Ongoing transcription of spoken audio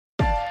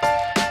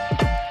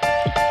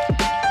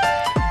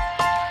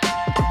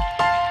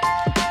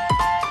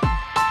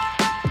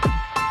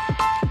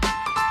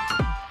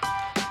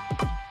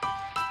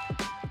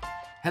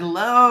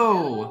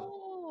Hello.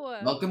 Hello.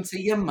 Welcome to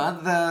your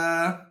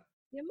mother.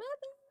 Your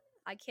mother.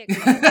 I can't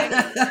call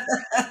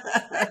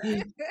her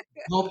anymore.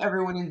 Hope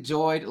everyone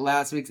enjoyed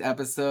last week's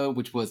episode,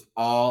 which was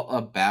all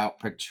about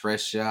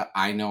Patricia.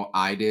 I know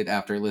I did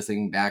after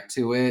listening back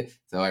to it.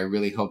 So I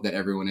really hope that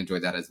everyone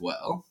enjoyed that as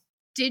well.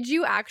 Did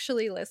you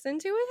actually listen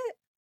to it?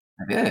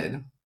 I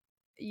did.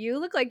 You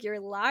look like you're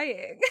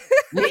lying.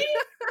 Me?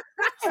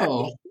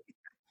 No.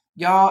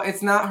 Y'all,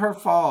 it's not her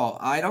fault.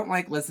 I don't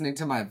like listening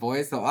to my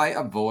voice, so I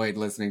avoid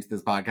listening to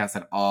this podcast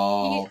at He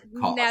all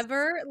costs.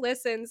 never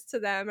listens to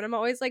them. And I'm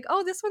always like,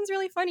 oh, this one's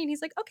really funny. And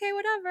he's like, okay,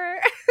 whatever.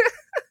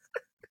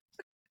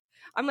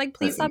 I'm like,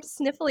 please Listen. stop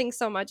sniffling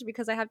so much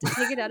because I have to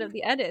take it out of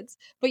the edits.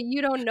 But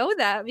you don't know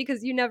that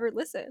because you never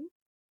listen.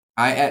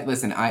 I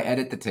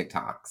edit the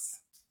TikToks.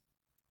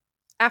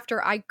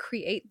 After I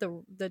create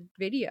the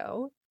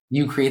video.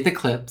 You create the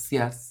clips,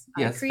 yes.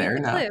 I Yes, create fair the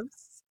enough.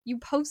 clips. You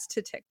post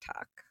to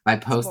TikTok. I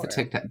post More. the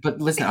TikTok.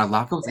 But listen, a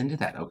lot goes into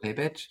that, okay,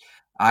 bitch?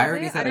 I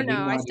already said I don't know.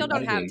 I want to still do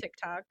don't have editing.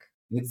 TikTok.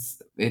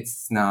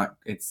 It's not,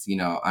 it's,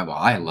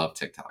 I love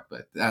TikTok,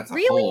 but that's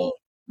Really?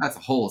 a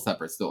whole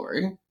separate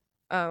story.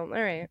 Oh, all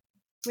right.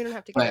 We don't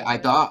have to get But into I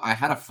it. thought I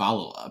had a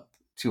follow-up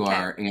to Okay.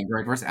 our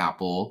Android versus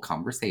Apple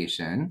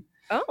conversation.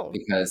 Oh.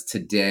 Because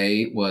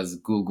today was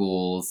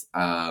Google's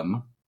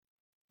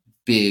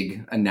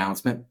big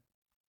announcement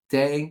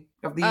day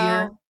of the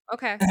year.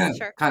 Okay,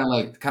 sure. Kind of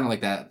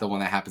like that, the one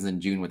that happens in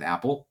June with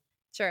Apple.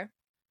 Sure.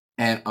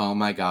 And oh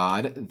my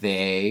God,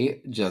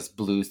 they just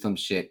blew some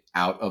shit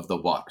out of the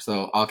water.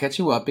 So I'll catch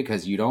you up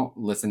because you don't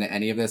listen to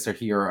any of this or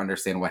hear or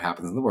understand what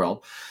happens in the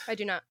world. I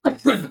do not.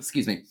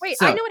 Excuse me. Wait,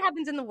 So, I know what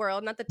happens in the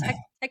world, not the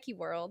techie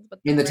world, but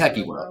in the regular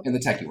techie world. In the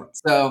techie world.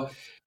 So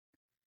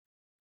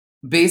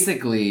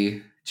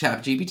basically,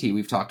 ChatGPT,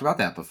 we've talked about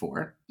that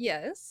before.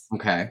 Yes.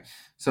 Okay.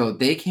 So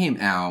they came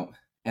out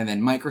and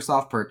then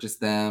Microsoft purchased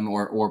them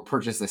or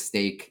purchased a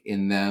stake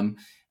in them,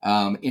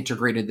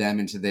 integrated them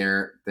into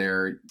their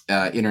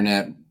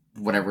internet,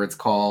 whatever it's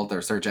called,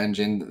 their search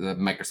engine, the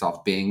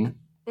Microsoft Bing.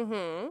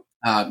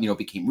 Mm-hmm.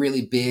 Became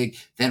really big.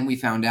 Then we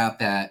found out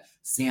that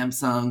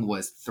Samsung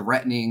was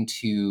threatening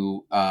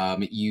to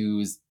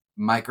use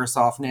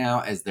Microsoft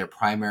now as their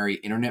primary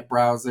internet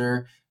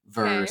browser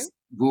versus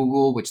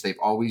Google, which they've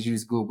always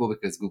used Google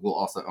because Google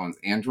also owns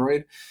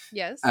Android.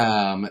 Yes.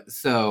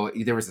 So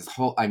there was this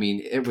whole,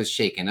 it was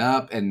shaken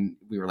up and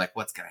we were like,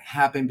 what's going to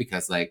happen?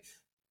 Because like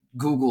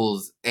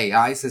Google's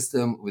AI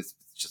system was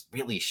just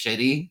really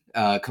shitty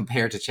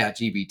compared to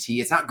ChatGPT.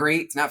 It's not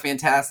great. It's not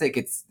fantastic.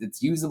 It's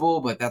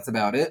usable, but that's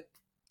about it.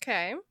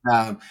 Okay.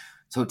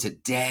 So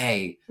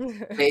today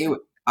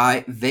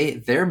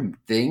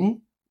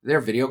their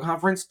video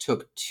conference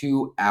took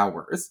 2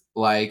 hours.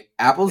 Like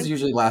Apple's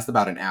usually last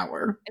about an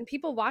hour. And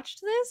people watched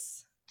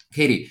this?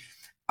 Katie,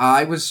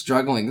 I was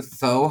struggling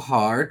so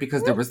hard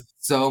because there was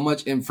so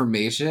much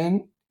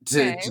information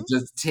to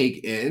just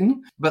take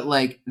in. But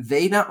like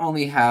they not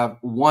only have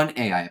one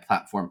AI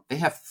platform, they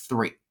have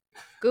 3.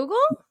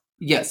 Google?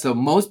 Yeah, so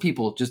most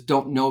people just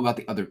don't know about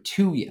the other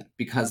 2 yet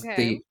because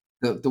the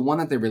one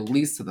that they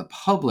released to the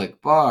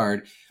public,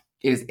 Bard,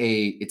 is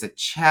it's a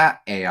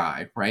chat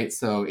AI, right?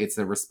 So it's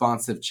a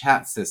responsive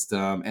chat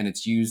system and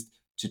it's used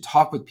to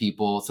talk with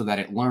people so that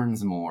it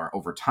learns more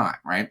over time,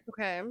 right?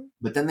 Okay.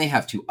 But then they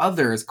have 2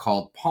 others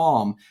called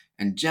Palm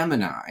and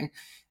Gemini.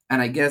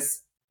 And I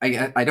guess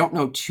I don't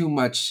know too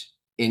much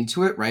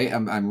into it, right?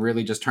 I'm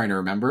really just trying to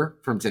remember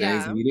from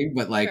today's meeting,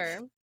 but like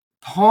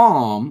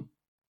Palm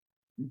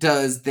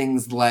does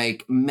things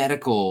like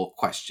medical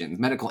questions,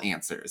 medical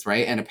answers,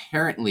 right? And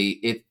apparently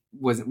it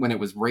was when it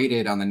was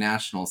rated on the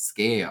national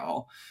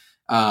scale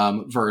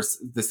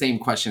versus the same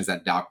questions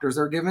that doctors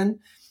are given,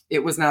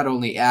 it was not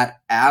only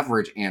at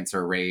average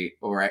answer rate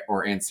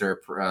or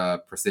answer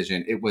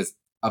precision, it was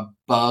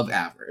above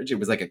average. It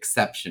was like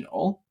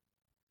exceptional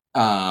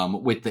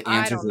with the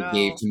answers it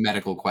gave to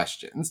medical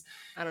questions.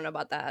 I don't know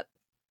about that.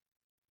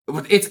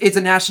 It's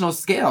a national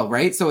scale,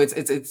 right? So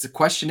it's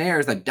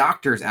questionnaires that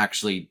doctors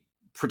actually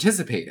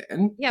participate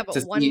in. Yeah,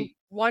 but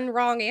one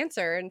wrong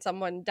answer and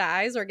someone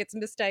dies or gets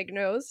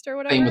misdiagnosed or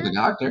whatever. Same with the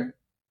doctor.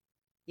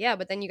 Yeah,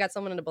 but then you got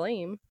someone to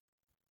blame.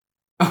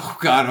 Oh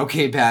God,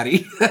 okay,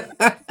 Patty.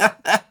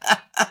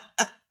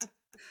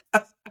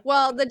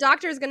 Well, the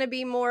doctor is going to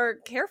be more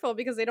careful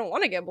because they don't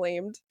want to get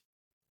blamed.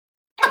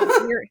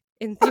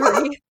 In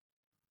theory.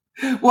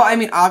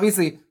 Well,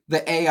 obviously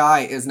the AI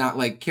is not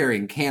like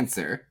curing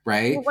cancer,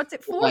 right? Well, what's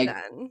it for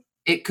then?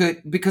 It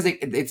could, because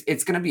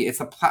it's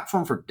a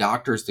platform for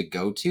doctors to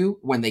go to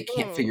when they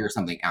can't figure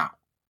something out.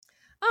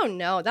 Oh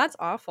no, that's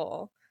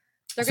awful.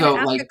 They're going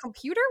to ask a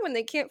computer when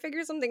they can't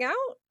figure something out?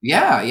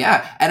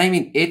 Yeah.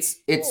 And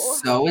it's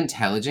so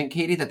intelligent,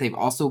 Katie, that they've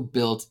also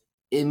built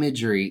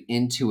imagery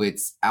into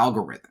its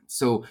algorithm.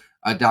 So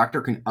a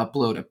doctor can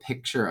upload a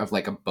picture of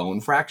like a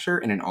bone fracture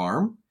in an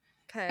arm.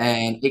 Okay.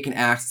 And it can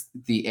ask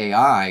the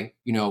AI,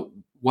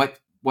 what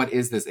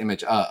is this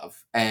image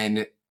of?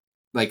 And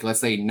like, let's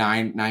say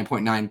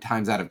 9.9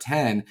 times out of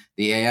 10,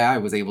 the AI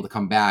was able to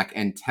come back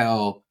and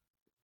tell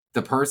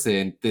the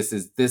person, this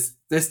is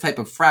this type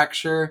of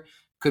fracture.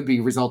 could be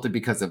resulted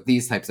because of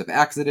these types of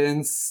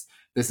accidents.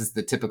 This is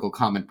the typical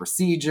common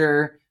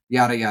procedure,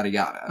 yada, yada,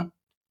 yada.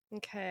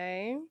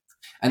 Okay.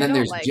 And then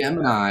there's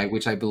Gemini,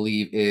 which I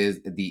believe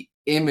is the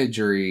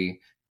imagery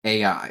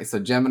AI. So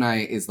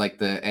Gemini is like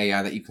the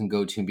AI that you can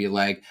go to and be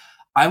like,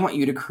 I want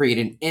you to create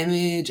an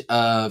image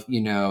of,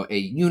 a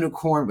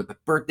unicorn with a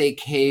birthday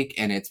cake,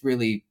 and it's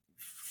really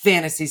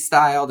fantasy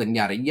styled and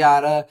yada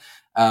yada.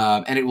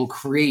 And it will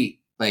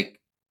create like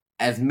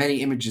as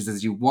many images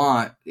as you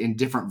want in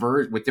different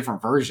with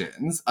different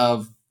versions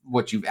of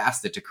what you've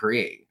asked it to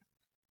create.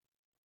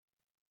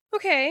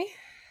 Okay.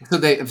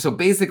 So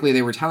basically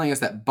they were telling us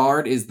that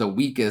Bard is the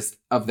weakest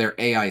of their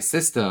AI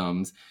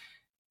systems,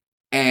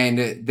 and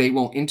they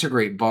won't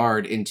integrate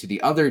Bard into the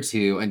other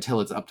two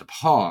until it's up to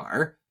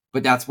par.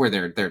 But that's where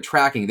they're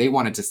tracking. They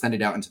wanted to send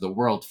it out into the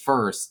world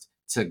first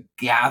to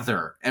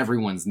gather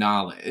everyone's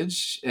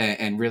knowledge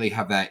and really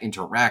have that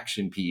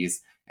interaction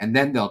piece. And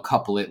then they'll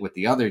couple it with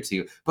the other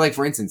two. But like,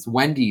 for instance,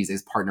 Wendy's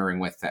is partnering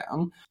with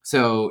them.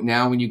 So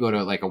now when you go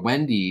to like a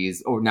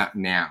Wendy's, or not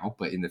now,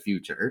 but in the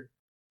future,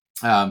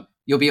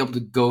 you'll be able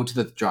to go to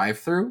the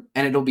drive-thru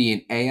and it'll be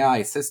an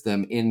AI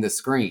system in the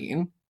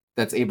screen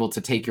that's able to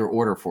take your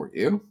order for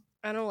you.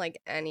 I don't like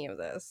any of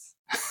this.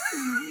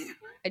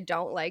 I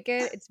don't like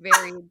it. It's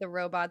the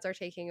robots are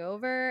taking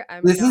over.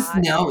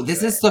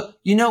 So,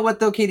 you know what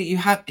though, Katie,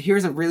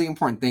 here's a really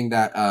important thing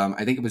that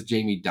I think it was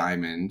Jamie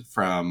Dimon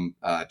from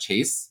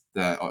Chase,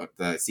 the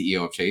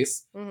CEO of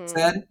Chase,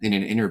 said in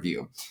an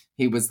interview.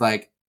 He's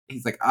like,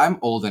 I'm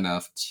old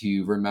enough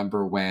to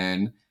remember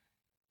when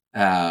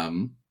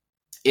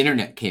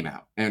internet came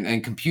out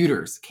and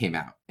computers came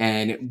out.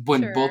 And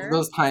when both of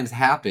those times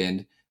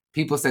happened,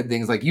 people said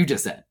things like you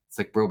just said. It's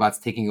like robots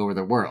taking over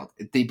the world.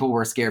 People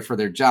were scared for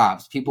their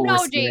jobs. People were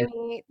scared.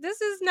 Jamie, this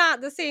is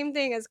not the same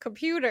thing as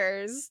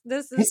computers.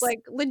 This is like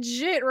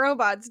legit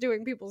robots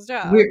doing people's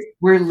jobs.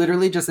 We're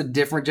literally just a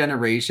different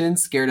generation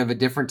scared of a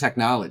different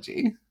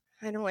technology.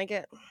 I don't like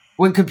it.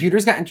 When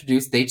computers got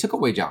introduced, they took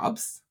away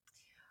jobs.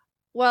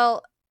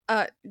 Well,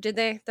 did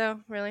they though?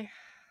 Really?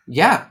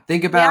 Yeah,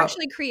 think about. They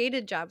actually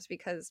created jobs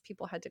because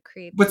people had to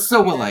create. But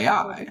so will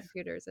AI.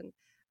 Computers, and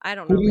I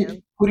don't know,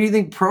 man. Who do you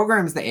think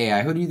programs the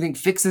AI? Who do you think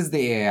fixes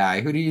the AI?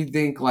 Who do you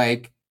think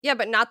like? Yeah,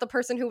 but not the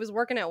person who was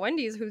working at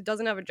Wendy's who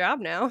doesn't have a job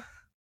now.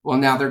 Well,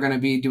 now they're going to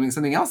be doing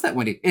something else at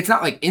Wendy's. It's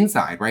not like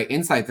inside, right?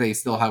 Inside, they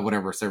still have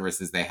whatever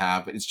services they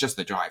have, but it's just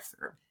the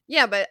drive-thru.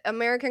 Yeah, but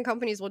American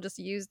companies will just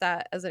use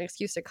that as an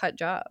excuse to cut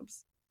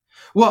jobs.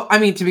 Well, I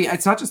mean,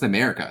 it's not just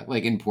America.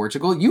 Like in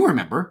Portugal, you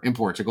remember in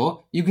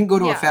Portugal, you can go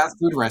to a fast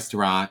food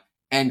restaurant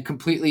and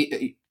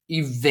completely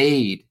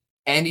evade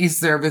any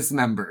service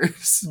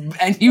members,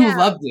 and you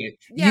loved it.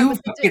 You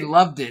fucking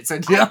loved it. So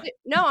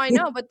no, I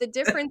know, but the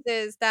difference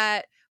is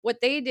that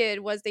what they did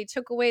was they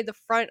took away the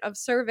front of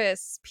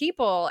service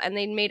people and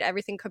they made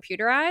everything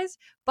computerized,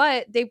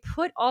 but they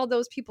put all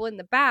those people in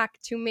the back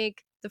to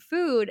make the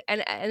food,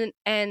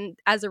 and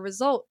as a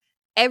result,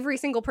 every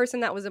single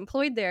person that was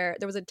employed there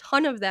was a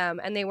ton of them,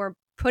 and they were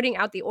putting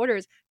out the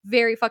orders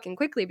very fucking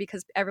quickly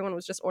because everyone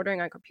was just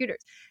ordering on computers.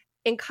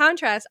 In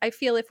contrast, I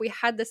feel if we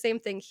had the same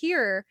thing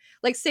here,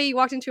 like say you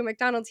walked into a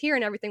McDonald's here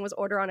and everything was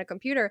order on a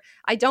computer,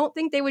 I don't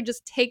think they would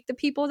just take the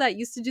people that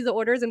used to do the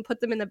orders and put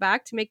them in the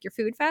back to make your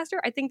food faster.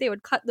 I think they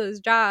would cut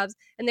those jobs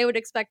and they would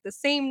expect the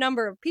same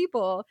number of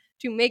people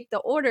to make the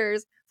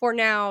orders for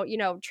now,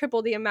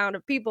 triple the amount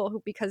of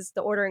people because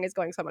the ordering is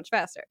going so much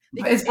faster.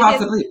 Because it's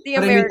possibly the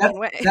American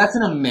way. That's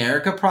an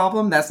America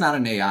problem. That's not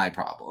an AI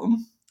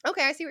problem.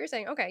 Okay, I see what you're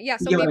saying. Okay, yeah.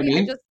 So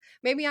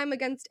maybe I'm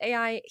against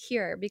AI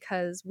here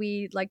because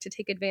we like to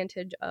take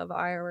advantage of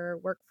our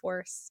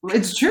workforce.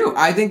 It's true.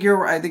 I think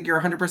you're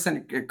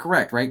 100%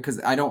 correct, right?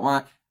 Because I don't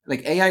want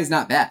AI is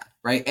not bad,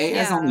 right?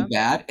 AI is only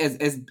bad as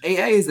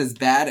AI is as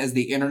bad as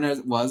the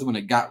internet was when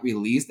it got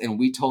released and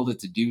we told it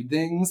to do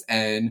things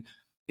and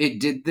it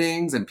did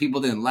things and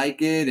people didn't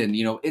like it, and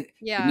it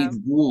needs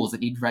rules, it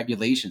needs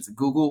regulations.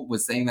 Google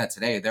was saying that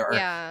today. There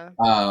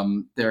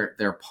are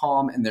their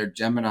Palm and their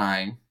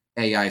Gemini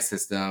AI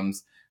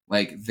systems,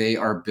 they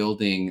are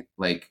building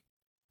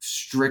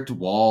strict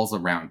walls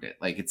around it.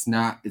 It's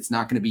not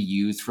going to be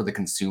used for the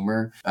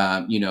consumer.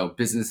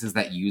 Businesses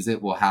that use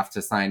it will have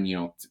to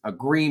sign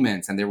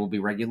agreements, and there will be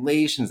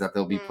regulations that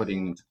they'll be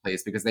putting into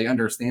place because they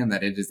understand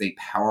that it is a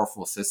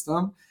powerful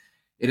system.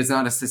 It is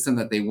not a system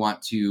that they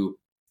want to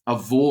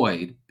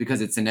avoid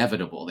because it's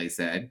inevitable, they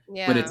said.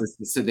 But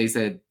so they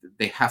said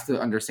they have to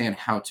understand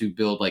how to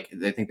build,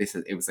 I think they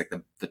said it was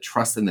the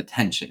trust and the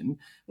tension,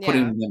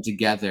 putting them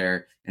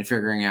together and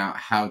figuring out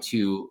how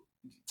to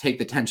take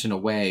the tension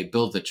away,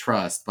 build the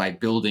trust by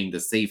building the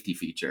safety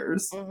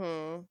features.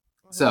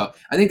 So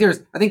I think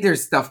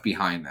there's stuff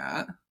behind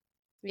that.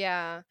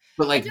 Yeah.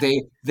 But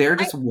they're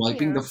just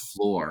wiping the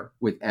floor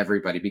with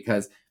everybody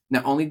because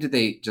not only did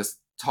they just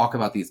talk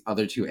about these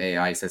other two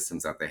AI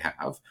systems that they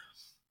have,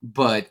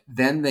 but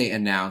then they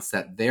announced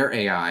that their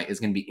AI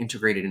is going to be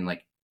integrated in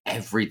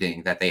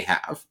everything that they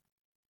have.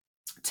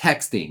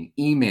 Texting,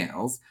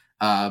 emails,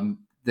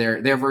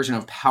 their version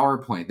of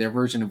PowerPoint, their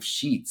version of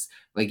Sheets.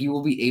 You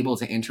will be able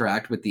to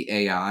interact with the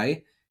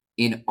AI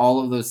in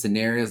all of those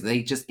scenarios,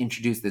 they just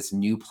introduced this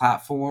new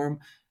platform.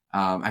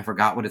 I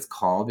forgot what it's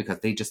called because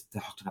they just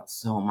talked about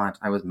so much.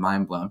 I was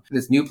mind blown.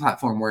 This new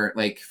platform where,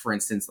 like, for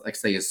instance, like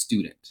say a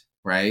student,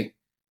 right,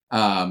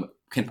 can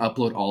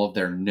upload all of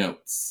their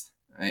notes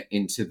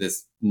into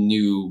this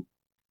new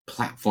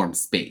platform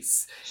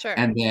space. Sure.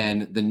 And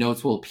then the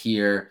notes will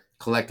appear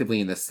collectively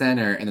in the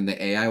center, and then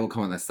the AI will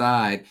come on the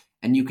side,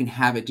 and you can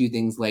have it do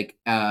things like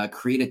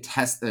create a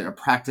test, a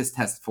practice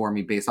test for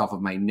me based off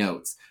of my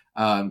notes,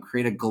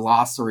 create a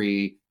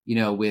glossary,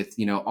 with,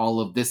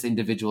 all of this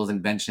individual's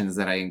inventions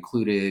that I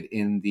included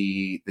in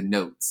the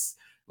notes.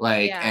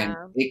 Like, and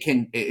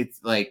it's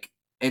like,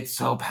 it's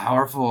so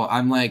powerful.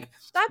 I'm like,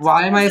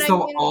 why am I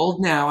so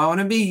old now? I want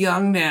to be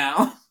young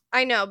now.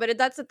 I know, but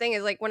that's the thing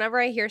is, like,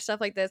 whenever I hear stuff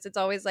like this, it's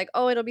always like,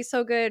 oh, it'll be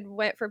so good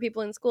for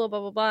people in school,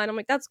 blah, blah, blah. And I'm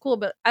like, that's cool.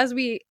 But as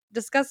we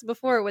discussed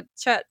before with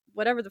Chet,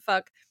 whatever the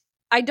fuck,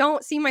 I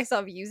don't see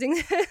myself using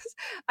this.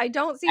 I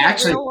don't see a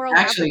real world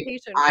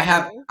application. I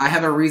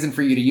have a reason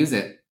for you to use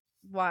it.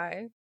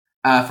 Why?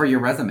 For your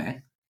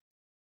resume.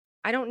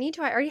 I don't need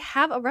to. I already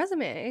have a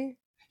resume.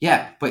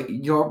 Yeah, but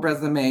your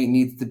resume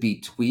needs to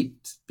be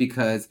tweaked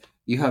because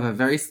you have a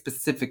very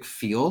specific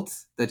field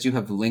that you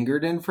have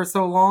lingered in for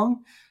so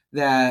long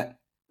that,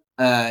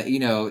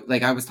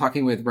 like I was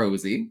talking with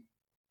Rosie.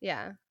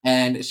 Yeah.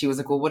 And she was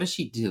like, well, what does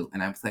she do?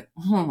 And I was like,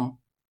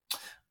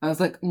 I was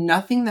like,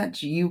 nothing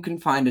that you can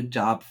find a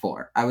job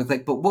for. I was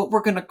like, but what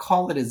we're going to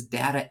call it is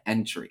data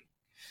entry.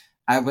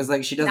 I was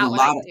like, she does a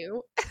lot of...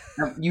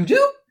 You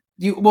do?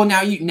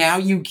 Now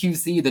you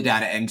QC the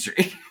data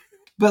entry.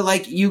 But,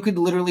 like, you could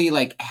literally,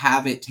 like,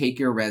 have it take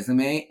your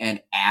resume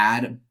and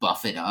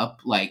buff it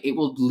up. Like, it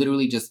will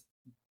literally just...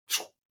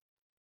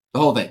 the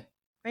whole thing.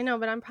 I know,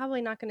 but I'm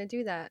probably not going to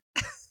do that.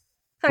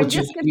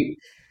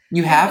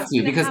 You have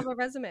to because have a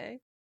resume.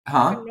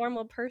 Huh? Like a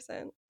normal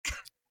person.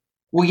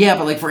 Well, yeah,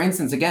 but like for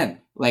instance, again,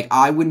 like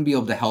I wouldn't be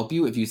able to help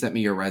you if you sent me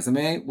your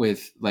resume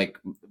with like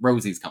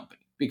Rosie's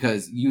company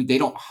because they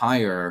don't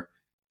hire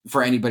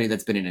for anybody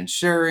that's been in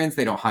insurance.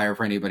 They don't hire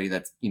for anybody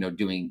that's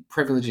doing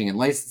privileging and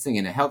licensing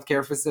in a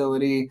healthcare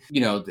facility.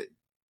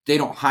 They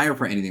don't hire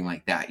for anything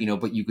like that.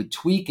 But you could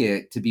tweak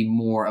it to be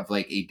more of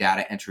like a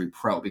data entry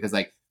pro because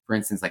like. For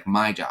instance, like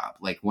my job,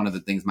 like one of the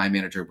things my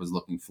manager was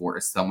looking for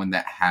is someone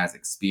that has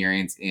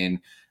experience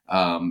in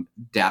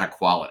data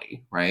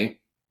quality, right?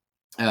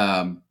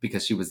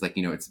 Because she was like,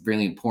 it's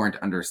really important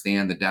to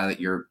understand the data that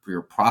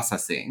you're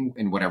processing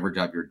in whatever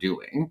job you're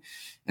doing.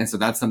 And so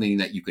that's something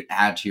that you could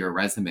add to your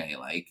resume,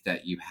 like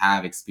that you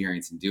have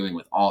experience in doing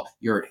with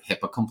you're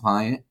HIPAA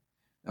compliant.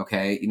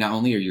 Okay. Not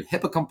only are you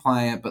HIPAA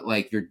compliant, but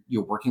like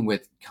you're working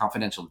with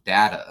confidential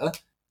data.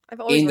 I've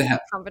always worked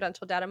with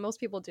confidential data. Most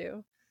people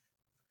do.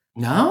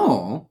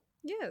 No.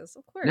 Yes,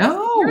 of course.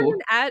 No.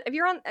 If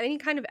you're on any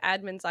kind of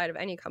admin side of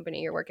any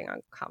company, you're working on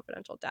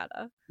confidential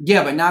data.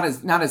 Yeah, but not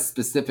as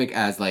specific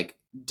as like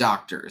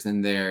doctors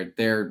and their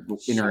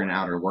inner and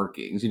outer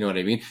workings. You know what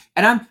I mean?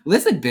 And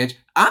listen, bitch,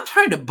 I'm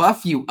trying to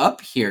buff you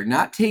up here,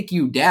 not take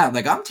you down.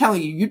 Like I'm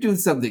telling you, you're doing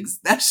something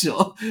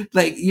special.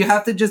 Like you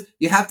have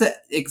to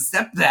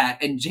accept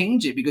that and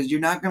change it because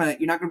you're not gonna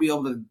be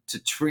able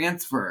to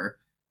transfer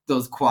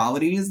those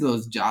qualities,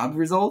 those job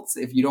results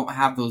if you don't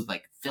have those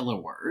like filler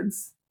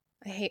words.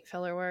 I hate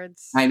filler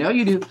words. I know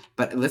you do,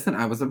 but listen,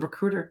 I was a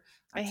recruiter.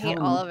 I hate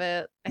all of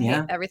it. I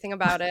hate everything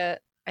about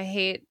it. I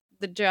hate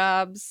the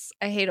jobs.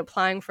 I hate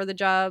applying for the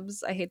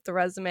jobs. I hate the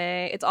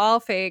resume. It's all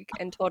fake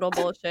and total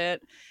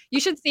bullshit. You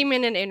should see me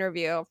in an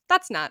interview.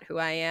 That's not who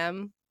I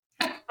am.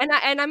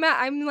 And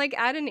I'm like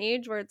at an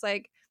age where it's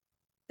like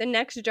the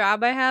next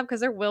job I have,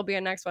 because there will be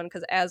a next one,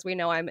 because as we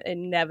know, I'm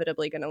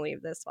inevitably going to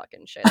leave this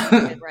fucking shit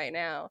right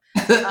now.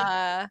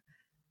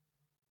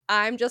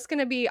 I'm just going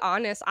to be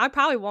honest. I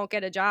probably won't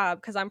get a job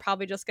because I'm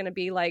probably just going to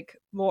be like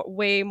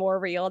way more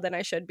real than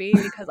I should be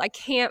because I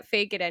can't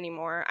fake it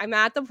anymore. I'm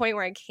at the point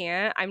where I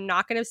can't. I'm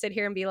not going to sit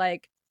here and be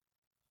like,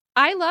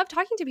 I love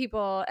talking to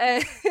people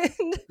and it's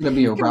going to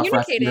be a rough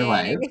rest of your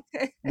life.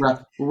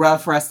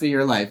 rough rest of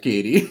your life,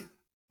 Katie.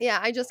 Yeah,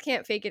 I just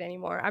can't fake it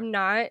anymore. I'm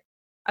not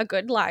a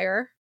good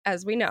liar,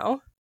 as we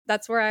know.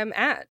 That's where I'm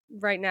at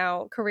right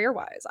now,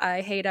 career-wise.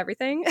 I hate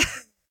everything.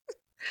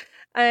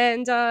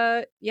 And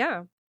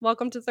yeah.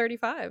 Welcome to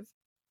 35.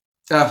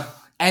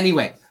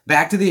 Anyway,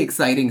 back to the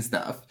exciting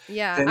stuff.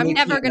 Yeah, then I'm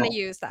never going to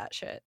use that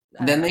shit.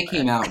 Then they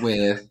came out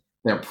with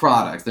their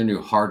products, their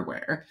new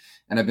hardware.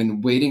 And I've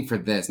been waiting for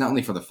this, not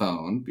only for the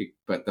phone,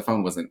 but the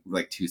phone wasn't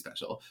like too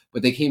special.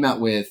 But they came out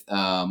with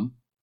a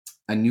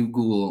new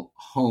Google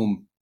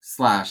Home /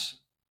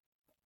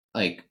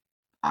 like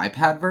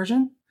iPad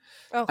version.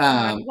 Oh,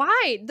 God.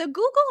 Why? The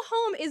Google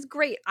Home is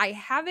great. I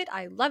have it.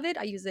 I love it.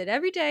 I use it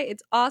every day.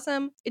 It's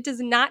awesome. It does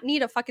not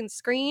need a fucking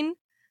screen.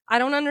 I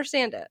don't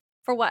understand it.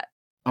 For what?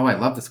 Oh, I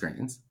love the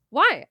screens.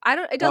 Why?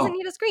 It doesn't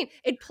need a screen.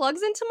 It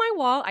plugs into my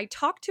wall. I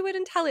talk to it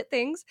and tell it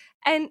things,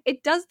 and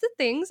it does the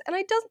things, and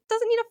it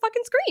doesn't need a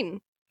fucking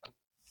screen.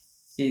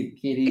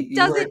 Katie, It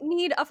doesn't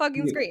need a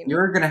fucking screen.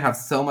 You're gonna have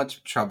so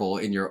much trouble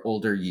in your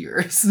older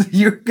years.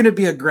 You're gonna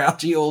be a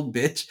grouchy old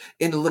bitch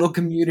in a little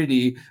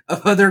community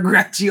of other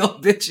grouchy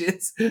old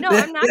bitches. No,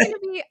 I'm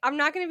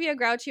not gonna be a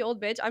grouchy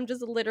old bitch. I'm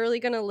just literally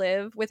gonna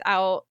live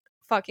without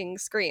fucking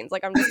screens.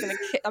 Like I'm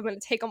gonna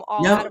take them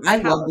all out of my I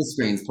house. love the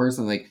screens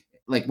personally.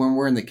 Like when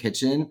we're in the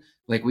kitchen,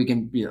 like we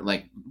can be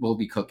like we'll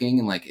be cooking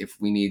and like if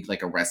we need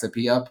like a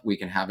recipe up, we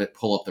can have it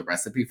pull up the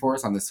recipe for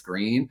us on the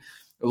screen.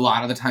 A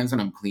lot of the times when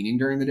I'm cleaning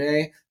during the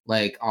day,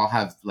 like I'll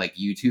have like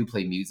YouTube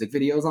play music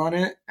videos on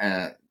it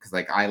because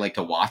like I like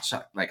to watch.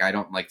 Like I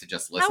don't like to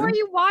just listen. How are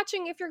you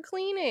watching if you're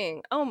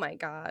cleaning? Oh my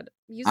god,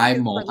 music I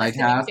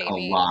multitask a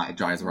lot. It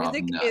drives Rob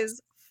nuts. Music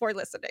is for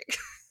listening.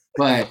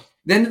 But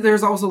then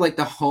there's also like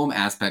the home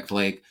aspect,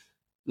 like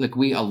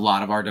a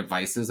lot of our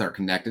devices are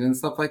connected and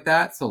stuff like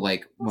that. So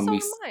like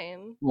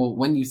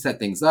when you set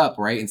things up,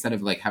 right, instead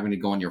of like having to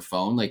go on your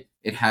phone, like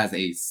it has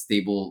a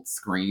stable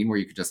screen where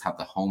you could just have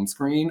the home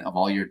screen of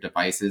all your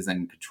devices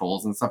and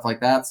controls and stuff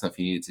like that. So if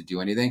you needed to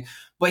do anything,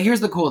 but here's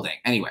the cool thing.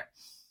 Anyway,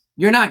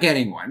 you're not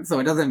getting one, so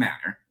it doesn't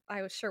matter.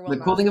 I sure will. The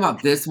cool thing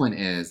about this one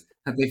is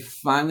that they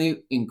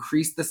finally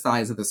increased the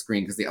size of the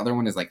screen because the other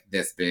one is like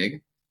this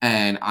big.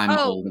 And I'm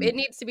old. It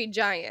needs to be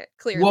giant,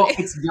 clearly. Well,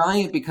 it's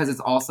giant because it's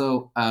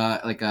also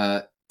like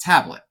a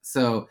tablet.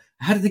 So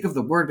I had to think of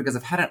the word because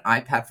I've had an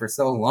iPad for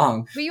so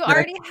long. But you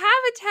already have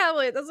a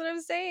tablet. That's what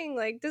I'm saying.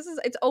 Like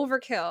it's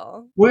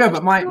overkill. Well, yeah,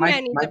 but my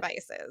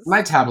devices.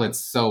 My tablet's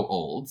so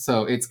old,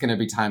 so it's gonna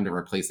be time to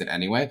replace it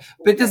anyway.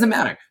 But it doesn't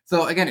matter.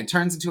 So again, it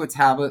turns into a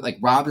tablet. Like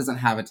Rob doesn't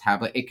have a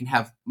tablet. It can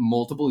have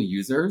multiple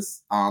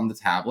users on the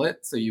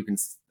tablet, so you can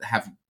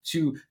have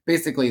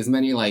basically as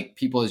many like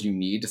people as you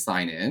need to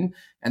sign in,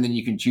 and then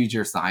you can choose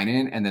your sign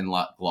in and then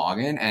log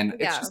in. And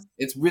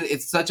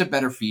it's such a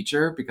better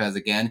feature because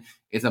again,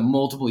 it's a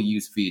multiple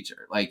use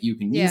feature. Like you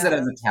can use it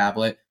as a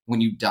tablet.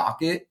 When you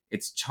dock it,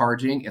 it's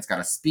charging. It's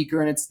got a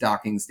speaker in its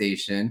docking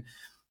station.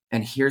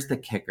 And here's the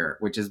kicker,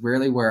 which is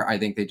really where I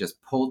think they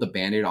just pulled the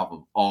Band-Aid off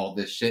of all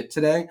this shit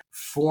today.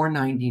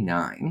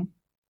 $4.99.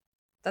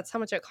 That's how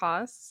much it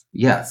costs?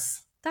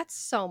 Yes. That's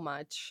so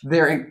much.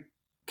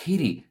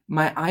 Katie,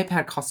 my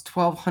iPad costs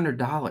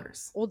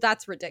 $1,200. Well,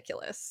 that's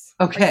ridiculous.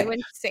 Okay. Are you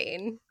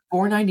insane?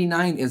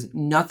 $4.99 is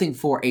nothing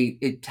for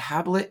a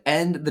tablet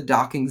and the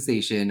docking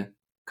station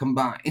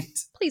combined.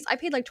 Please, I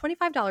paid like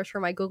 $25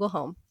 for my Google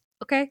Home.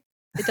 Okay?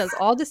 It does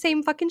all the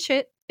same fucking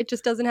shit. It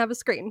just doesn't have a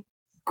screen.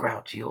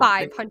 Grouchy old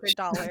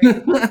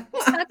 $500.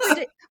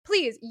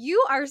 Please,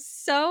 you are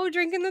so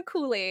drinking the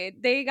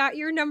Kool-Aid. They got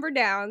your number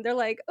down. They're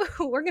like,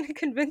 oh, we're gonna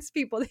convince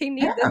people they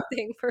need this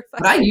thing for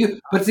fun.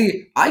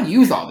 I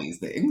use all these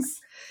things.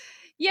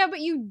 Yeah,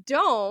 but you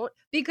don't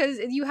because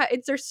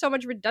there's so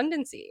much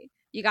redundancy.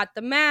 You got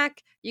the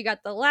Mac, you got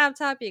the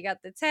laptop, you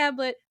got the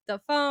tablet, the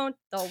phone,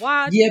 the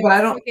watch. Yeah, but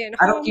I don't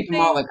keep them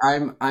all. Like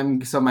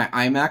so my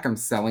iMac I'm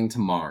selling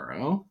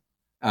tomorrow.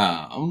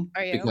 Are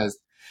you?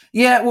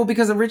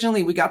 Because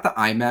originally we got the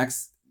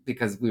iMacs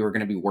because we were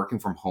going to be working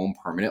from home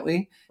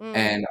permanently,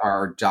 and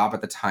our job at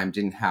the time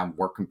didn't have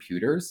work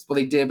computers. Well,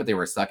 they did, but they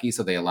were sucky,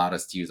 so they allowed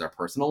us to use our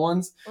personal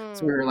ones.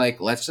 So we were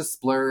like, let's just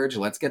splurge.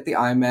 Let's get the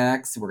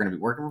iMacs. We're going to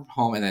be working from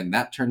home, and then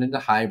that turned into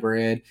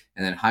hybrid,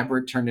 and then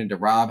hybrid turned into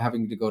Rob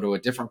having to go to a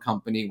different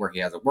company where he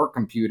has a work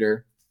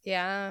computer.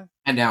 Yeah.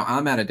 And now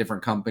I'm at a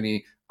different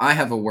company. I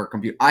have a work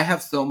computer. I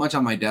have so much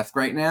on my desk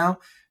right now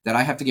that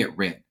I have to get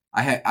rid.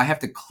 I have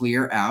to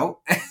clear out.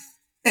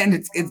 And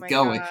it's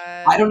going.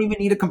 God. I don't even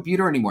need a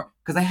computer anymore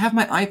because I have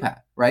my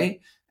iPad,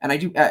 right? And I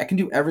can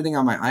do everything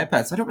on my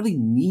iPad, so I don't really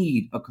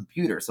need a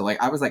computer. So like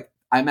I was like,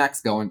 iMac's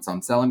going, so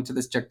I'm selling to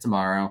this chick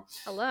tomorrow.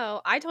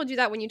 Hello, I told you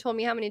that when you told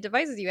me how many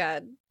devices you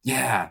had.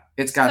 Yeah,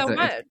 it's got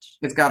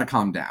to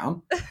calm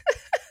down.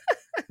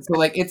 So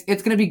like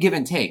it's gonna be give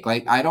and take.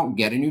 Like I don't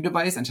get a new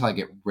device until I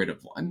get rid of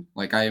one.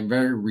 Like I am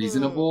very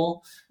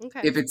reasonable.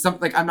 Okay. If it's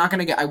something like I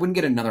wouldn't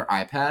get another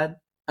iPad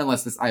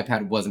unless this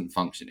iPad wasn't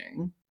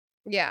functioning.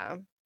 Yeah.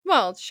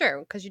 Well,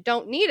 sure, because you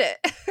don't need it.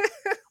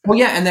 Well,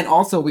 yeah, and then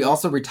we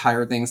also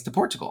retire things to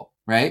Portugal,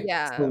 right?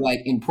 Yeah. So,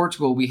 like in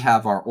Portugal, we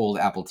have our old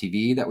Apple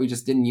TV that we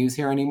just didn't use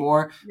here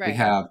anymore. Right. We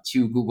have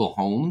 2 Google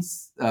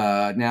Homes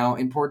now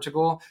in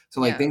Portugal. So,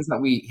 like things that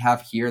we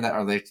have here that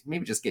are like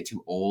maybe just get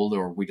too old,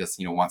 or we just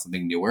want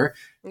something newer.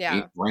 Yeah.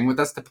 We bring with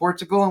us to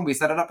Portugal, and we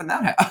set it up in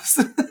that house.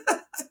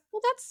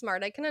 Well, that's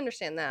smart. I can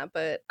understand that,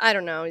 but I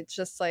don't know. It's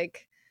just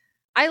like.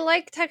 I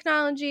like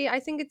technology. I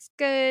think it's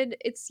good.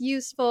 It's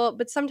useful.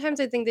 But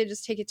sometimes I think they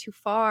just take it too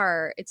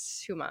far.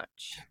 It's too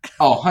much.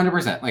 Oh,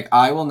 100%. Like,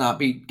 I will not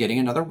be getting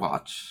another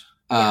watch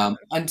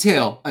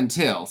until.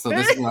 So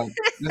this is what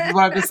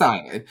I've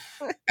decided.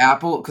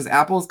 Because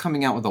Apple's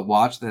coming out with a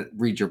watch that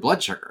reads your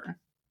blood sugar.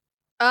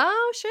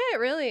 Oh, shit.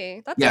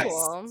 Really? That's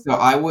cool. So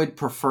I would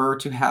prefer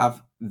to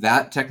have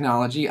that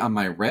technology on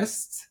my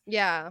wrist.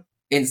 Yeah.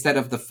 Instead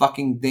of the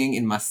fucking thing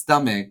in my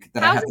stomach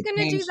that How's it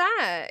going to do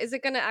that? Is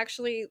it going to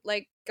actually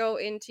like go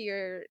into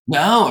your?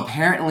 No,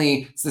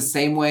 apparently it's the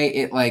same way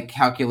it like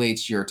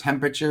calculates your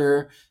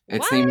temperature. It's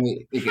what? Same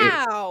way.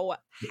 How?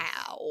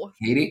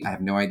 Katie, I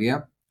have no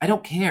idea. I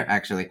don't care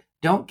actually.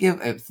 don't give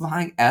a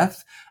flying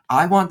F.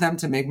 I want them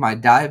to make my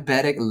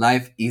diabetic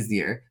life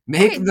easier.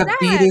 Make Okay, the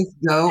beatings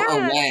go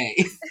that away.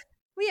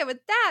 well, yeah, but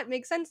that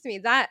makes sense to me.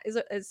 That is,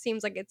 it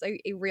seems like it's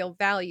a real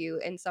value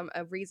and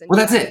a reason Well,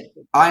 to that's have it.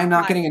 YouTube I am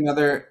not Live. getting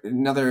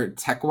another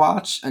tech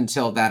watch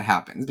until that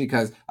happens,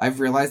 because I've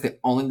realized the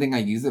only thing I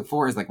use it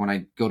for is like when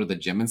I go to the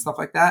gym and stuff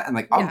like that, and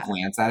like I'll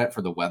glance at it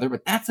for the weather,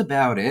 but that's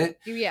about it.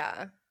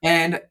 Yeah.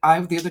 And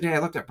the other day I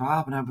looked at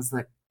Rob and I was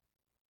like,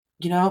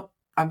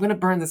 I'm gonna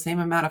burn the same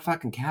amount of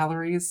fucking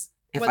calories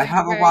if I Whether you're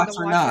have a wearing watch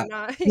the or watch or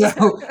not. not.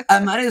 So I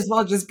might as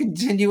well just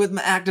continue with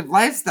my active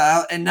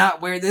lifestyle and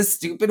not wear this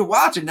stupid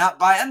watch and not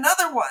buy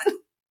another one.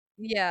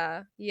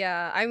 Yeah.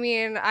 I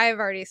mean, I've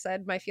already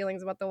said my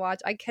feelings about the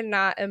watch. I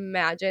cannot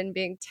imagine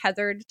being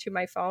tethered to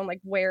my phone, like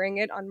wearing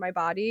it on my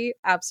body.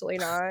 Absolutely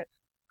not.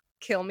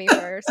 Kill me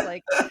first.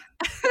 Like,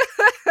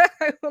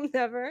 I will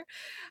never.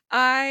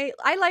 I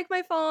like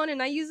my phone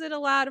and I use it a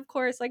lot, of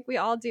course, like we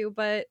all do,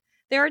 but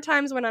there are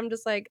times when I'm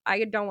just like,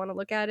 I don't want to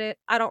look at it.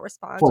 I don't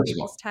respond to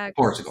people's texts.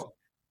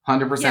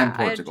 100% Yeah,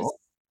 Portugal.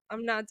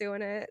 I'm not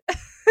doing it. Well,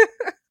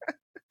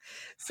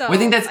 So I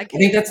think that's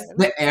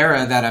the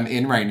era that I'm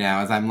in right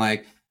now. Is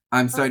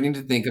I'm starting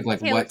to think of like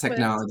Taylor what Swift.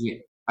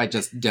 technology I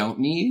just don't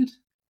need.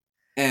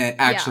 And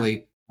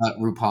actually,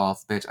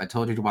 RuPaul's bitch, I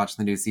told you to watch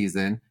the new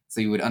season,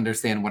 so you would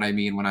understand what I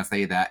mean when I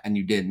say that, and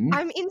you didn't.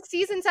 I'm in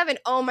season 7.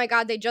 Oh my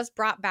god, they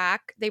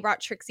brought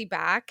Trixie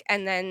back,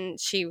 and then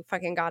she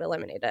fucking got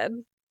eliminated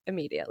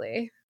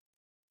immediately.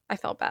 I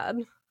felt bad.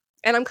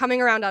 And I'm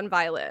coming around on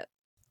Violet.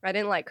 I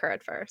didn't like her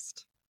at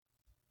first.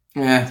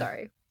 Yeah.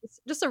 Sorry. It's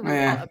just a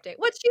RuPaul update.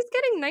 What? She's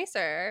getting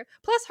nicer.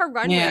 Plus her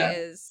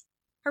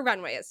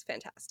runway is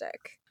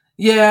fantastic.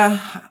 Yeah,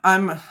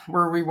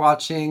 we're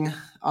rewatching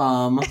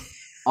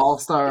All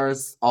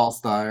Stars.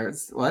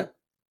 What?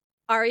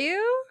 Are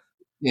you?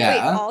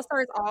 Yeah.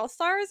 Wait, All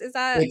Stars? Is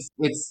that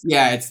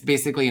it's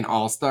basically an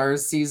All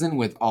Stars season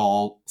with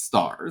all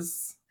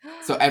stars.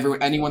 So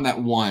anyone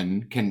that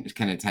won can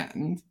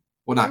attend.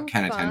 Well, not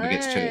can attend, but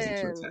gets chosen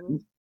to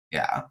attend.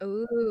 Yeah.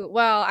 Ooh,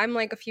 well, I'm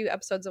like a few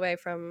episodes away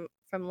from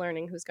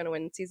learning who's going to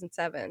win season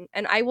 7,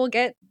 and I will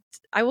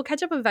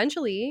catch up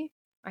eventually.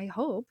 I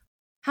hope.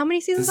 How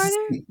many seasons are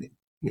there?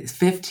 It's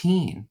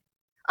 15.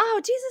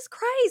 Oh, Jesus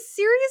Christ!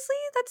 Seriously,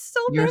 that's so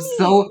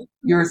many.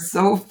 You're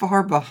so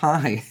far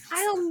behind.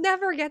 I'll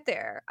never get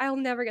there.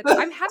 I'm having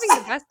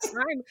the best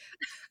time.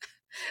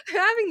 I'm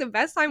having the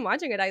best time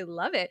watching it. I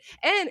love it,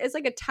 and it's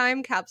like a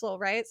time capsule,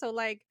 right? So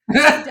like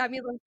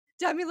Demi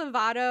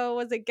Lovato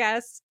was a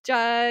guest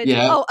judge.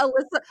 Yeah. Oh,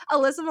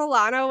 Alyssa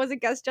Milano was a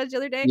guest judge the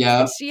other day.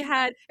 Yeah.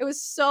 And it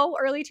was so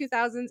early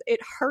 2000s. It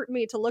hurt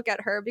me to look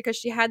at her because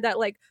she had that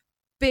like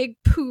big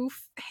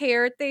poof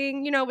hair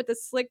thing, with the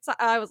slick.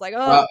 I was like,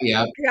 oh,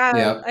 yeah. God,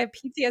 I have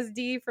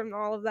PTSD from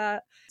all of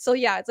that. So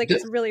yeah, it's like,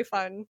 it's really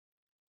fun.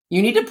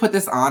 You need to put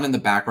this on in the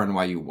background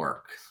while you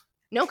work.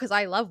 No, because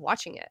I love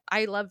watching it.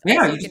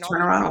 Yeah, you just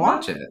turn around and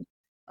watch it.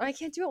 I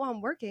can't do it while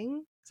I'm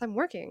working because I'm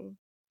working.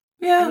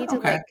 Yeah, I need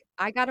to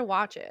I gotta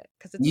watch it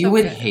because it's you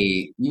would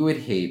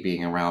hate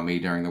being around me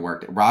during the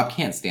work day. Rob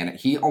can't stand it.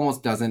 He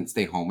almost doesn't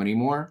stay home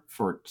anymore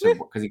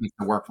because he gets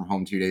to work from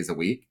home 2 days a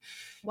week.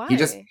 Why?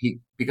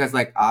 Because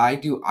like I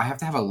have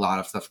to have a lot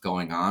of stuff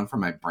going on for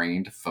my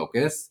brain to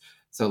focus.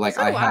 So like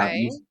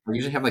I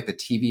usually have like the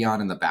TV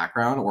on in the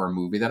background or a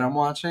movie that I'm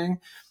watching.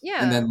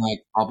 Yeah. And then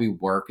like I'll be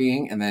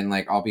working and then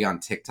like I'll be on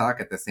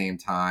TikTok at the same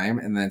time.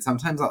 And then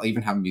sometimes I'll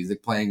even have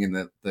music playing in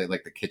the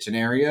kitchen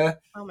area.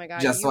 Oh my God.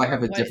 Just so I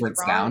have a different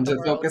sound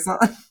to focus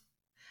on.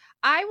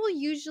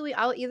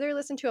 I'll either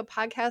listen to a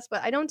podcast,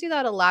 but I don't do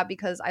that a lot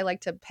because I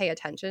like to pay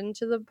attention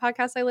to the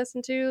podcast I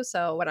listen to.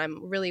 So when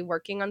I'm really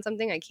working on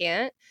something, I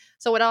can't.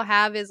 So what I'll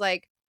have is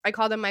like, I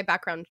call them my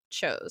background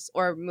shows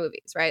or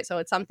movies, right? So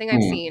it's something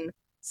I've seen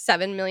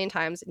 7 million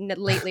times.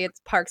 Lately, it's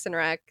Parks and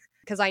Rec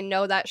because I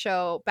know that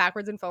show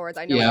backwards and forwards.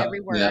 I know every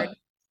word. Yeah.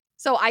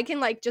 So I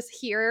can like just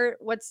hear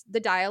what's the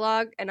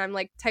dialogue and I'm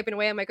like typing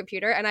away on my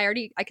computer and I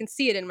can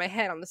see it in my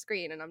head on the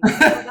screen and I'm like,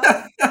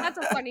 oh, that's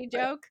a funny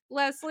joke,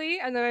 Leslie.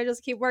 And then I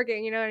just keep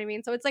working, you know what I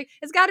mean? So it's like,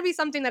 it's got to be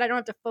something that I don't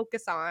have to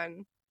focus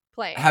on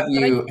playing. Have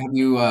you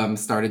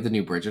started the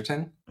new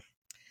Bridgerton?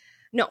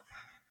 No,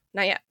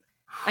 not yet.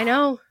 I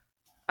know.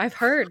 I've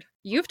heard.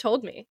 You've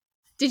told me.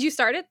 Did you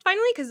start it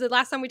finally? Because the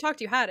last time we talked,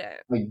 you had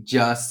it. I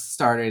just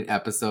started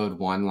episode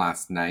 1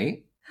 last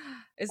night.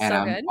 It's so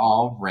good. I'm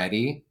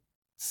already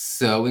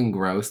so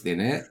engrossed in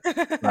it.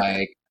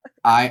 Like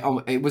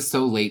it was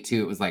so late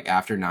too. It was like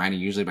after 9,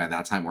 and usually by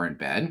that time we're in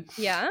bed.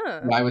 Yeah.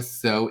 But I was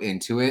so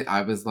into it.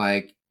 I was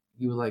like,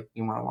 you want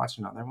to watch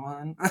another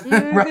one?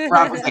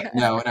 Rob was like,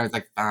 no. And I was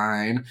like,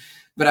 fine.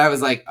 But I was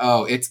like,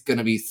 oh, it's going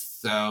to be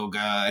so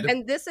good.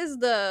 And this is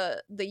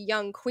the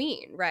young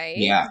queen, right?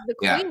 Yeah. The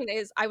queen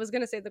is, I was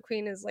going to say the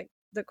queen is like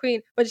the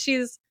queen, but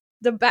she's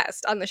the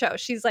best on the show.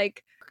 She's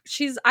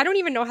I don't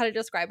even know how to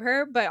describe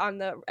her, but on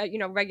the,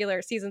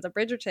 regular seasons of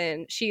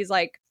Bridgerton, she's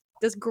like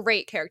this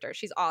great character.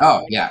 She's awesome.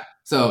 Oh, yeah.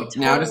 So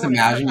now just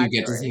imagine you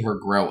get to see her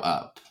grow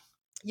up.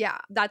 Yeah,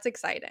 that's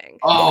exciting.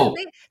 Oh,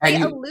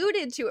 they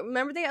alluded to it.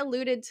 Remember, they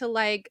alluded to,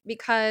 like,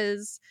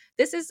 because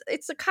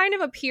it's a kind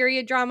of a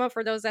period drama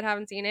for those that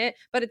haven't seen it,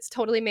 but it's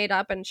totally made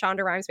up, and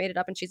Shonda Rhimes made it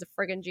up, and she's a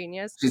friggin'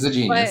 genius. She's a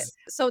genius.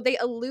 But so they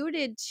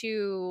alluded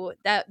to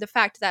that, the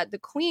fact that the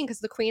queen, because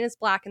the queen is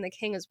black and the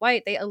king is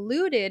white, they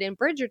alluded in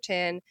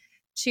Bridgerton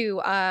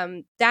to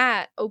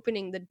that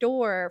opening the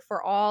door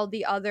for all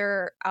the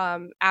other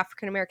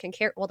African American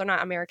characters. Well, they're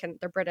not American,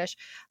 they're British.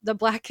 The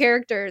black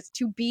characters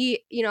to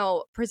be, you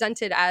know,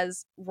 presented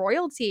as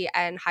royalty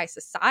and high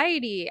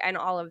society and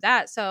all of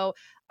that. So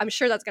I'm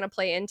sure that's going to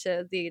play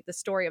into the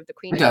story of the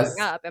queen growing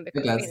up and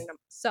becoming queen. And I'm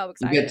so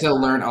excited. You get to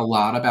learn a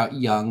lot about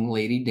young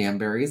Lady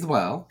Danbury as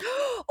well.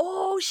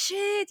 Oh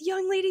shit,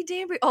 young Lady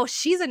Danbury. Oh,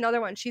 she's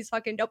another one. She's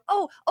fucking dope.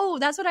 Oh,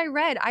 that's what I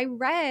read. I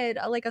read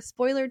like a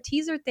spoiler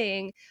teaser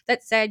thing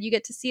that said you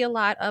get to see a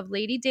lot of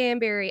Lady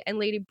Danbury and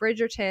Lady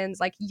Bridgerton's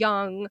like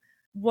young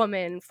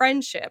woman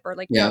friendship, or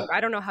like young.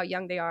 I don't know how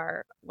young they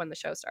are when the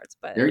show starts,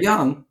 but they're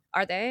young.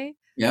 Are they?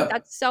 Yeah.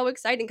 That's so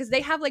exciting because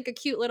they have like a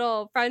cute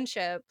little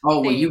friendship. Oh,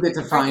 well, you get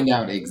to find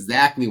out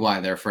exactly why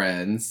they're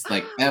friends,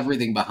 like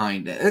everything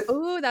behind it.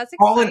 Ooh, that's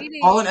exciting.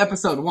 All in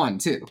episode 1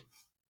 too.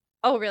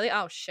 Oh, really?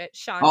 Oh, shit.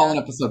 Shonda. All in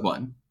episode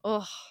 1.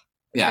 Oh,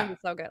 yeah.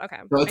 So good. Okay.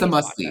 So it's a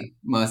must-see.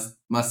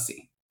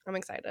 Must-see. I'm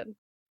excited.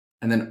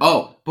 And then,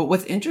 but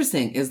what's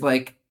interesting is,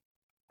 like,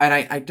 and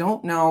I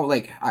don't know,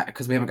 like,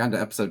 because we haven't gotten to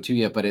episode 2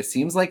 yet, but it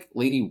seems like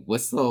Lady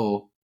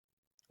Whistledown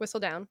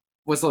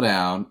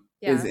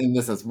is in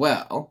this as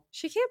well.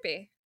 She can't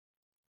be.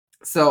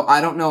 So I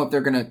don't know if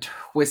they're going to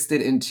twist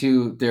it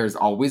into there's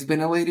always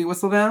been a Lady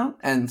Whistledown,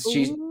 and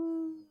she's,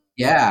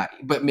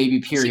 but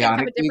maybe periodically. She have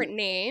a different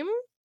name?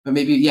 But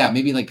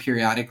maybe like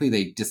periodically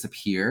they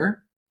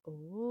disappear.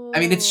 Ooh. I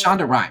mean, it's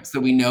Shonda Rhimes,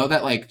 so we know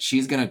that like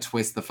she's gonna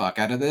twist the fuck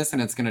out of this,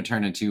 and it's gonna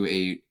turn into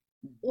a.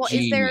 Well,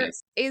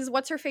 genius. Is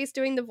what's her face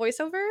doing the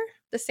voiceover?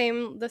 The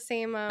same.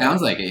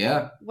 Sounds like it,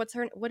 yeah.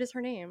 What is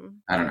her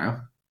name? I don't know.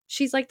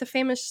 She's like the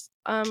famous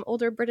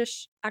older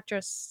British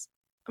actress.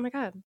 Oh my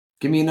god.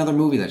 Give me another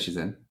movie that she's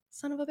in.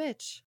 Son of a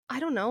bitch.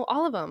 I don't know.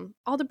 All of them.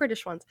 All the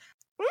British ones.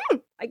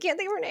 I can't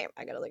think of her name.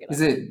 I gotta look it up. Is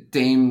it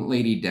Dame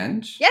Lady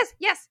Dench?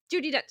 Yes,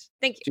 Judi Dench.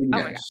 Thank you. Judi Dench.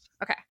 My gosh.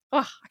 Okay. Oh,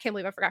 I can't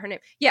believe I forgot her name.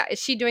 Yeah, is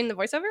she doing the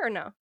voiceover or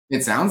no?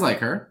 It sounds like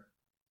her.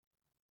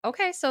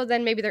 Okay, so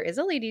then maybe there is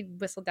a Lady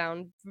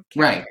Whistledown character.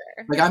 Right.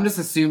 Like, I'm just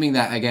assuming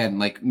that, again,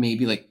 like,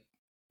 maybe, like,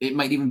 it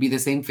might even be the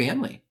same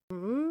family.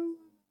 Mm-hmm.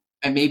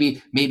 And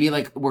maybe,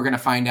 like, we're gonna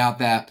find out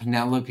that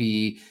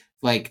Penelope,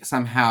 like,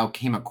 somehow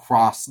came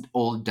across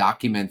old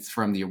documents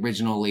from the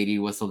original Lady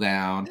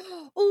Whistledown.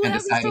 Oh,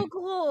 that'd be so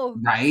cool.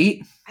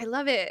 Right? I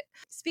love it.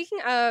 Speaking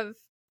of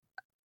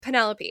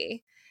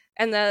Penelope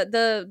and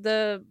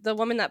the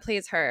woman that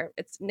plays her,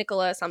 it's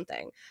Nicola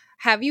something.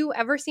 Have you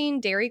ever seen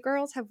Derry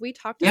Girls? Have we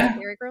talked about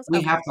Derry Girls?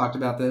 We have talked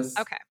about this.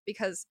 Okay,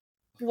 because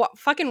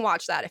fucking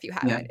watch that if you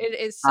haven't. Yeah. It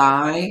is so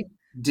I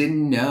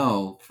didn't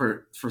know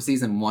for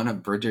season 1 of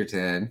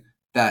Bridgerton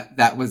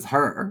that was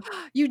her.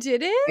 You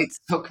didn't? It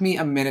took me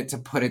a minute to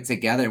put it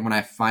together. When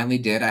I finally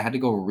did, I had to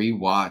go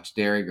rewatch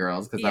Derry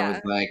Girls because I was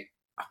like,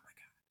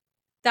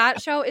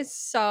 that show is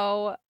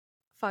so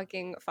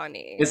fucking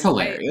funny. It's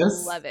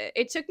hilarious. I love it.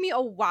 It took me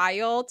a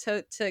while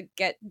to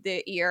get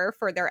the ear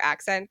for their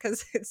accent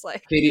because it's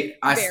like Katie,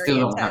 I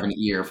still don't have an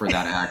ear for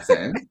that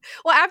accent.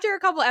 Well, after a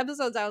couple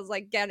episodes, I was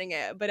like getting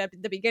it, but at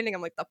the beginning,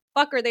 I'm like, the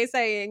fuck are they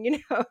saying? You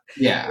know?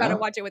 Yeah. You gotta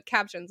watch it with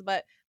captions,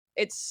 but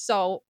it's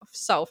so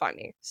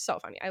funny. So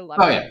funny. I love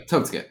it. Oh yeah,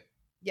 Toad's good.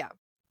 Yeah.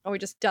 And we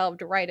just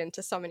delved right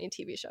into so many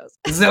TV shows.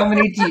 So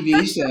many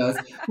TV shows.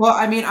 Well,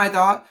 I mean, I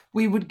thought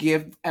we would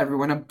give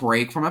everyone a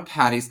break from a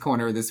Patty's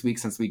Corner this week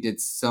since we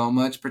did so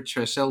much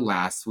Patricia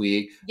last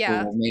week.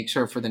 Yeah. We'll make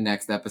sure for the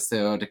next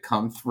episode to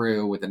come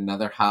through with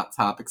another hot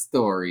topic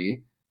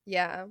story.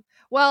 Yeah.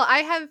 Well, I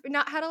have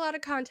not had a lot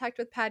of contact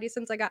with Patty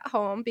since I got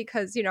home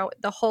because, you know,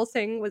 the whole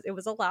thing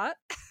was a lot.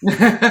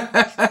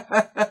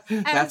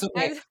 That's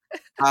okay.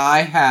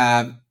 I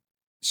have...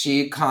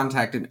 She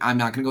contacted, I'm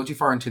not going to go too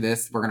far into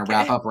this. We're going to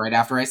wrap up right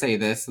after I say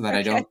this so that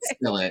I don't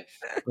spill it.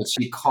 But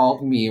she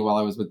called me while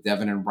I was with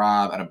Devin and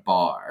Rob at a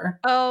bar.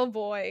 Oh,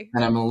 boy.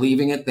 And I'm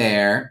leaving it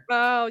there.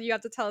 Oh, you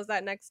have to tell us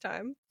that next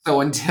time. So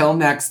until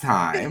next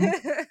time,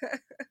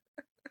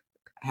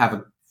 have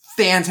a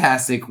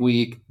fantastic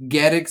week.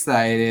 Get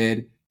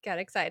excited. Get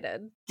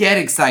excited. Get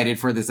excited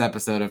for this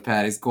episode of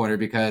Patty's Corner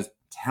because I'm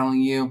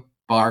telling you,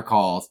 bar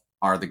calls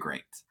are the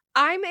great.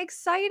 I'm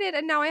excited,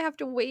 and now I have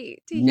to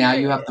wait. Now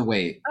you have to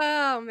wait.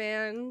 Oh,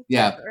 man.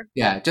 Yeah,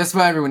 yeah. Just so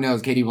everyone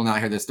knows, Katie will not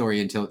hear this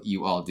story until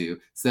you all do.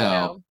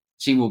 So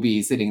she will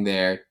be sitting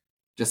there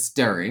just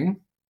stirring.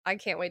 I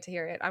can't wait to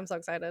hear it. I'm so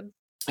excited.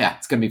 Yeah,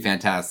 it's going to be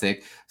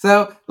fantastic.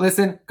 So,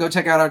 listen, go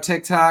check out our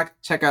TikTok,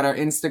 check out our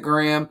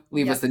Instagram,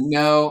 leave us a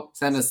note,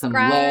 send us some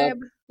love.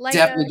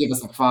 Definitely give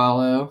us a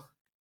follow.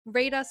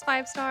 Rate us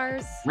 5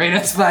 stars. Rate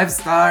us 5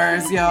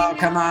 stars, y'all.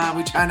 Come on,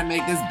 we're trying to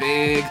make this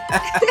big.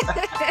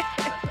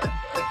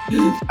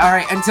 All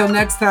right, until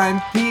next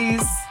time,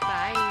 peace.